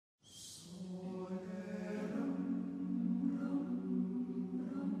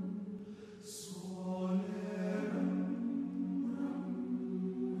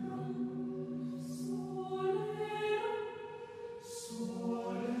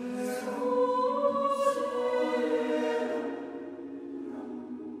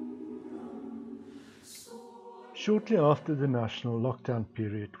Shortly after the national lockdown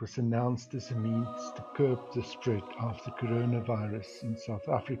period was announced as a means to curb the spread of the coronavirus in South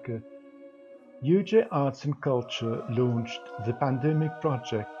Africa, UJ Arts and Culture launched the Pandemic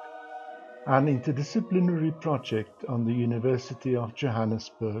Project, an interdisciplinary project on the University of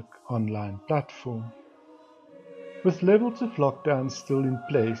Johannesburg online platform. With levels of lockdown still in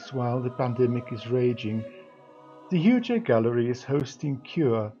place while the pandemic is raging, the UJ Gallery is hosting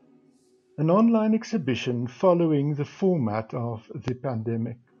Cure, an online exhibition following the format of the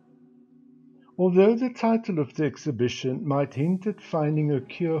pandemic. Although the title of the exhibition might hint at finding a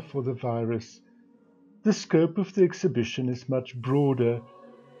cure for the virus, the scope of the exhibition is much broader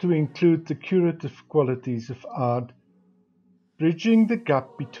to include the curative qualities of art, bridging the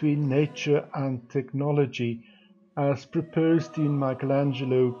gap between nature and technology as proposed in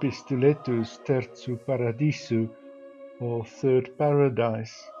Michelangelo Pistoletto's Terzo Paradiso, or Third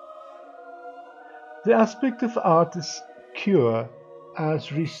Paradise. The aspect of art as cure,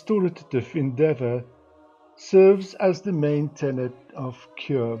 as restorative endeavour, serves as the main tenet of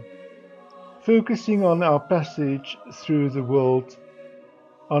Cure, focusing on our passage through the world,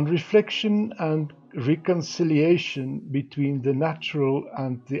 on reflection and reconciliation between the natural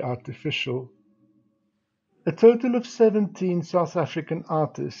and the artificial. A total of 17 South African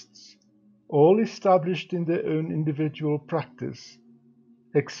artists, all established in their own individual practice,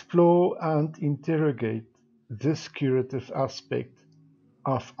 explore and interrogate this curative aspect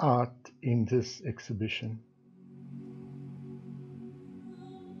of art in this exhibition.